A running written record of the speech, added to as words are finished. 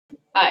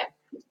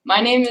My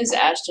name is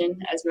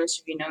Ashton, as most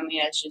of you know me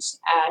as just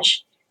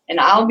Ash, and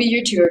I'll be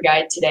your tour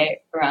guide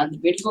today around the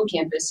beautiful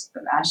campus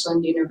of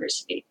Ashland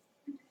University.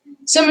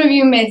 Some of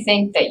you may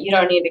think that you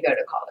don't need to go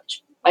to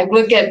college. Like,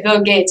 look at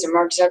Bill Gates and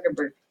Mark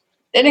Zuckerberg.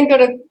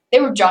 They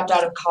were dropped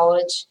out of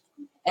college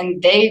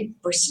and they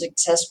were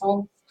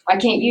successful. Why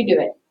can't you do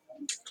it?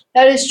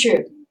 That is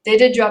true. They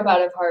did drop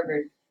out of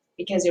Harvard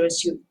because it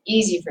was too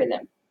easy for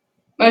them.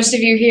 Most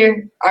of you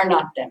here are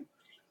not them.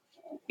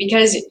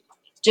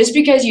 Just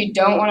because you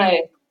don't want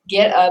to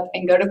get up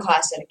and go to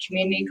class at a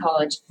community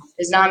college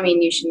does not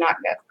mean you should not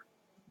go.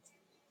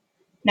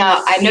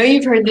 Now, I know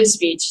you've heard this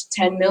speech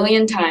 10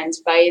 million times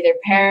by either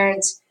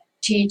parents,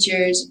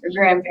 teachers, or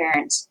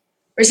grandparents,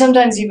 or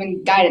sometimes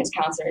even guidance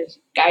counselors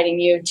guiding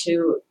you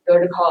to go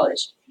to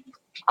college.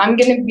 I'm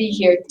going to be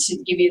here to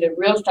give you the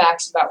real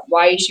facts about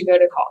why you should go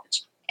to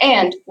college.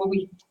 And we'll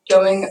be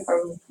going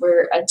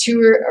over a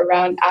tour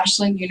around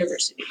Ashland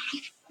University.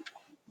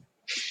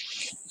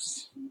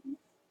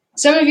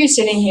 Some of you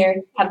sitting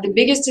here have the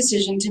biggest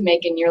decision to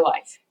make in your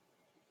life.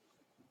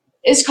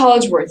 Is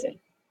college worth it?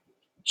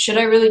 Should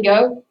I really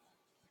go?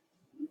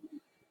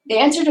 The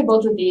answer to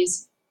both of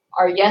these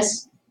are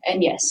yes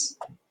and yes.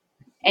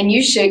 And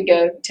you should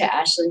go to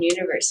Ashland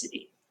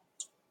University.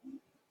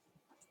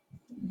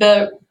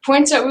 The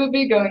points that we'll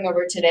be going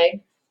over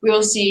today, we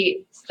will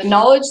see the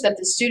knowledge that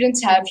the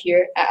students have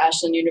here at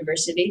Ashland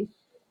University.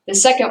 The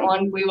second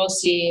one, we will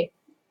see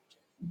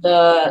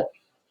the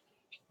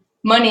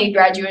money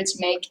graduates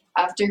make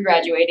after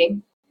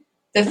graduating.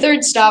 The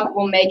third stop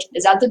we'll make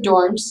is at the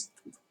dorms.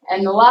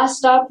 And the last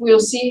stop, we'll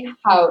see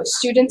how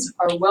students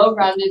are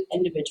well-rounded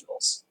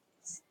individuals.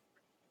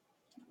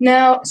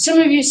 Now, some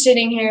of you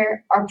sitting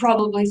here are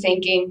probably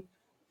thinking,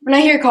 when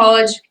I hear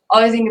college, all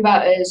I think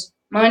about is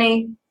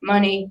money,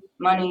 money,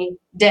 money,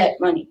 debt,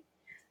 money.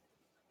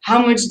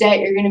 How much debt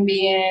you're going to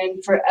be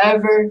in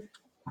forever.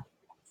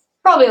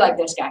 Probably like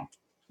this guy.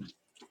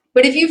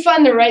 But if you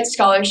find the right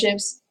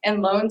scholarships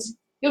and loans,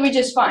 you'll be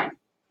just fine.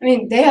 I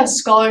mean, they have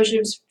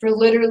scholarships for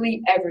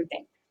literally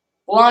everything.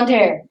 Blonde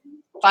hair,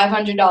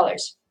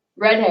 $500.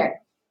 Red hair,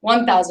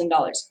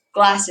 $1,000.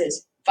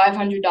 Glasses,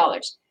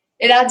 $500.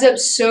 It adds up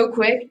so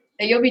quick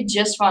that you'll be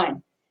just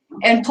fine.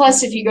 And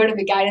plus, if you go to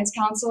the guidance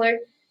counselor,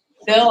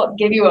 they'll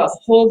give you a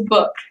whole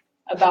book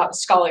about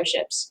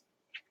scholarships.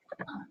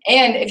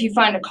 And if you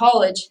find a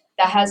college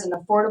that has an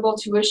affordable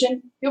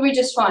tuition, you'll be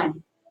just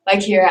fine.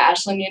 Like here at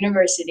Ashland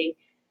University,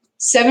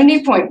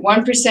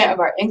 70.1% of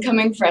our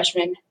incoming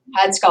freshmen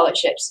had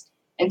scholarships,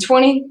 and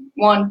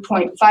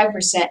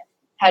 21.5%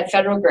 had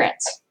federal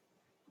grants.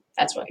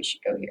 That's why you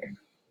should go here.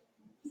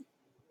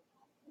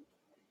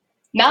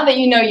 Now that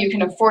you know you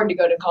can afford to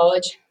go to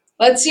college,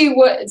 let's see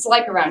what it's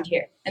like around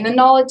here and the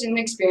knowledge and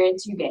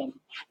experience you gain.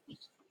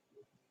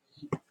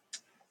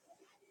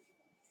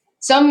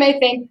 Some may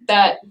think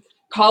that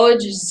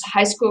college is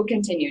high school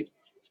continued,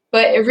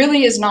 but it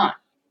really is not.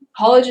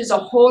 College is a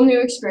whole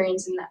new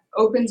experience and that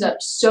opens up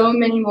so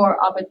many more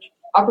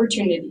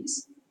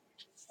opportunities.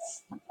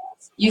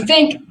 You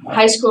think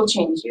high school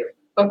changed you,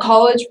 but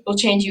college will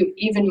change you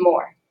even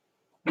more.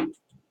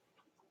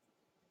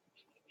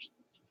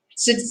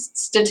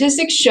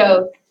 Statistics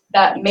show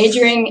that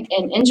majoring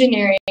in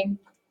engineering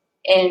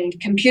and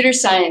computer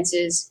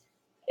sciences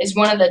is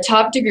one of the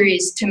top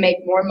degrees to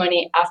make more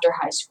money after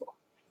high school.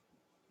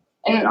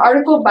 In an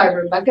article by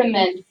Rebecca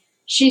Mend,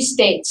 she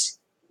states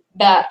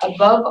that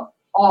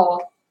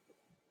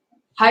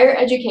higher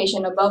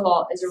education above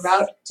all is a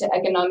route to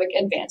economic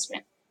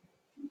advancement.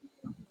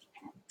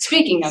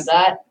 Speaking of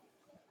that,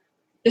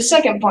 the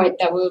second point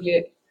that we'll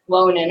be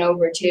going in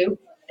over to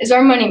is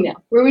our money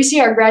mill, where we see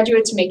our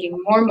graduates making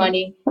more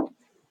money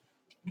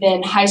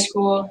than high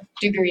school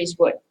degrees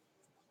would.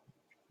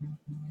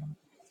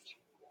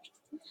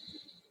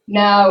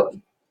 Now,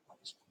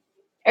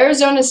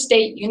 Arizona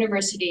State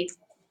University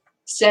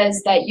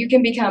says that you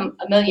can become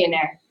a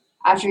millionaire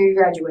after you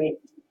graduate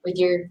with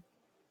your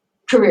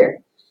career.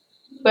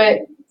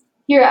 But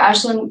here at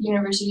Ashland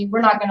University,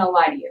 we're not going to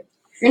lie to you.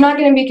 You're not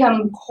going to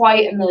become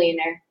quite a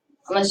millionaire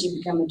unless you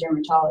become a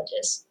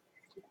dermatologist.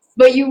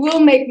 But you will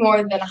make more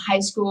than a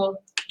high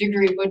school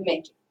degree would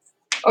make you.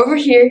 Over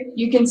here,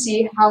 you can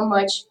see how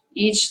much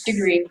each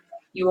degree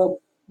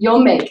you'll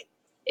make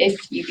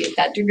if you get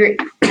that degree.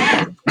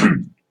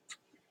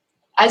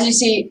 As you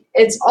see,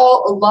 it's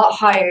all a lot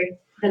higher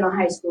than a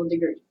high school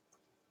degree.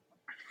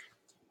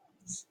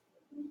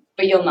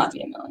 But you'll not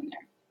be a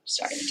millionaire,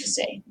 sorry to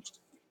say.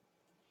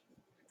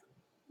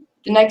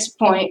 The next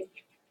point,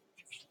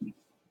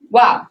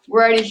 wow,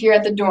 we're already here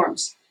at the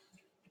dorms.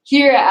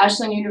 Here at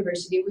Ashland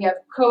University, we have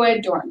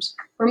co-ed dorms,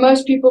 where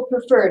most people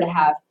prefer to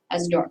have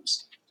as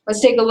dorms. Let's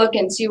take a look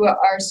and see what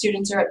our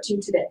students are up to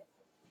today.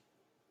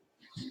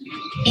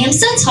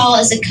 Amstutz Hall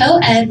is a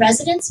co-ed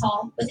residence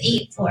hall with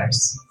 8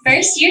 floors.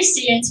 First-year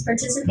students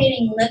participate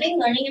in living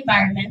learning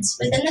environments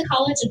within the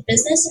College of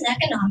Business and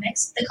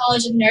Economics, the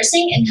College of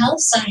Nursing and Health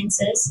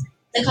Sciences,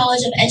 the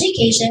College of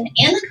Education,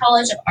 and the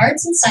College of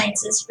Arts and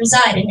Sciences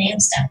reside in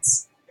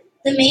Amstutz.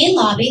 The main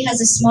lobby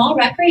has a small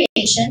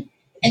recreation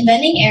and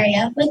vending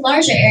area with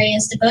larger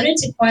areas devoted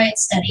to quiet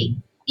study.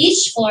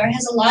 Each floor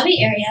has a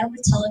lobby area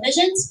with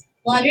televisions,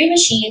 laundry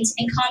machines,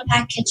 and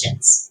compact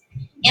kitchens.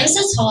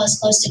 Amistad's Hall is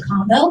close to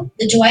Combo,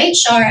 the Dwight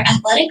Shar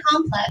Athletic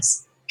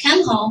Complex,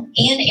 Chem Hall,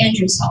 and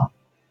Andrews Hall.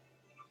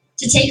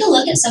 To take a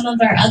look at some of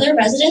our other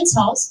residence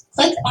halls,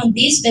 click on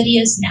these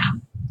videos now.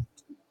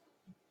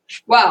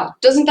 Wow,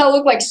 doesn't that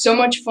look like so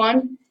much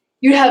fun?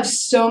 You have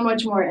so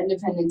much more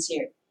independence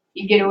here.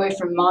 You get away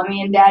from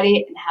mommy and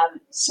daddy and have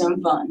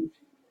some fun.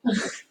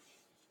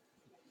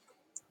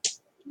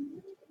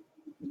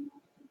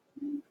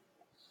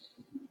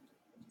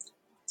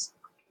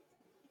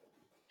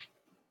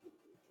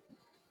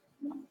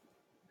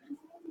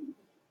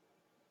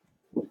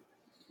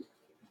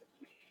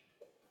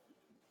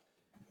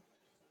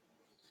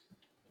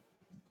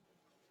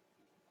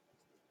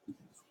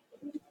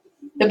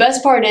 The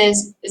best part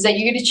is that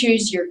you get to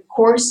choose your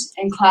course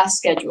and class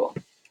schedule.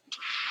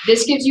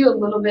 This gives you a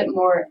little bit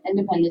more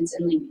independence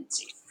and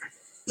leniency.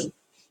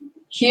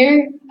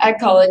 Here at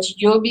college,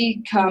 you'll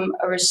become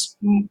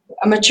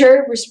a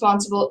mature,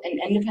 responsible, and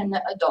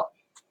independent adult.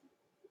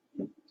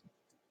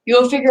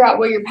 You'll figure out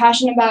what you're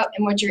passionate about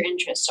and what your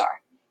interests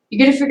are. You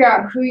get to figure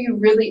out who you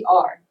really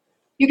are.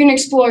 You can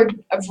explore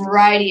a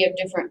variety of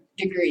different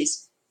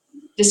degrees,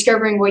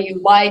 discovering what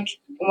you like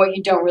and what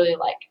you don't really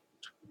like.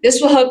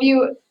 This will help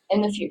you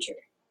in the future.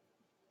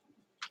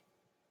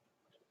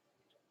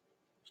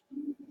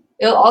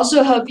 It'll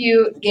also help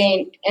you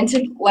gain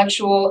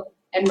intellectual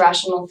and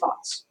rational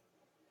thoughts.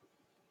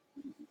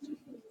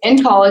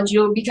 In college,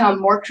 you'll become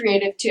more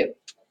creative too.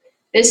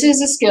 This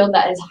is a skill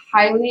that is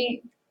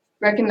highly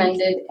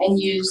recommended and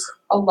used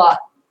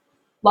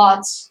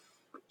lots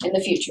in the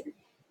future.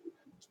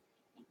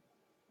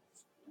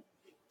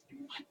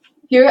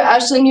 Here at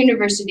Ashland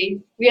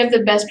University, we have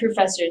the best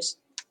professors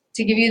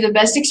to give you the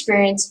best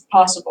experience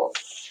possible.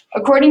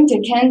 According to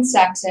Ken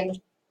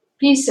Saxon,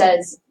 he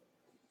says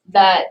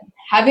that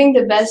having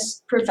the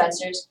best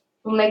professors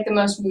will make the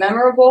most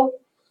memorable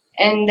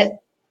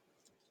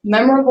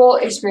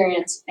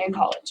experience in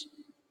college.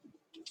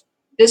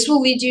 This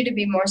will lead you to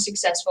be more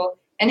successful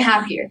and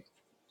happier.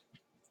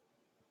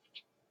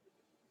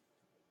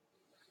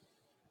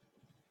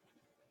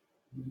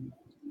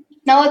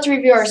 Now let's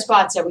review our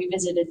spots that we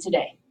visited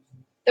today.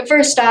 The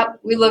first stop,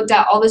 we looked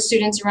at all the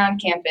students around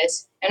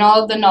campus and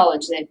all of the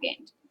knowledge they've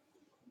gained.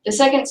 The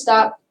second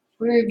stop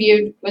we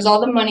reviewed was all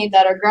the money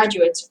that our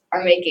graduates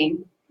are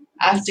making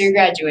after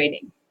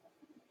graduating.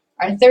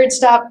 Our third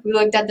stop, we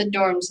looked at the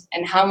dorms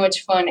and how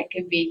much fun it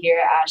could be here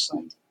at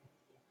Ashland.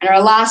 And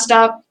our last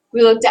stop,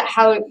 we looked at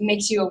how it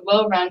makes you a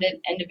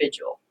well-rounded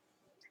individual.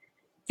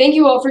 Thank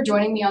you all for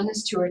joining me on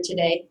this tour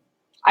today.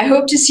 I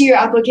hope to see your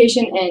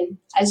application in,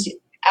 as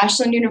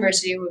Ashland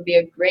University would be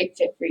a great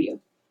fit for you.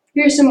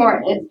 Here's some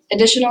more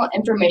additional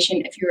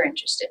information if you're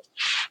interested.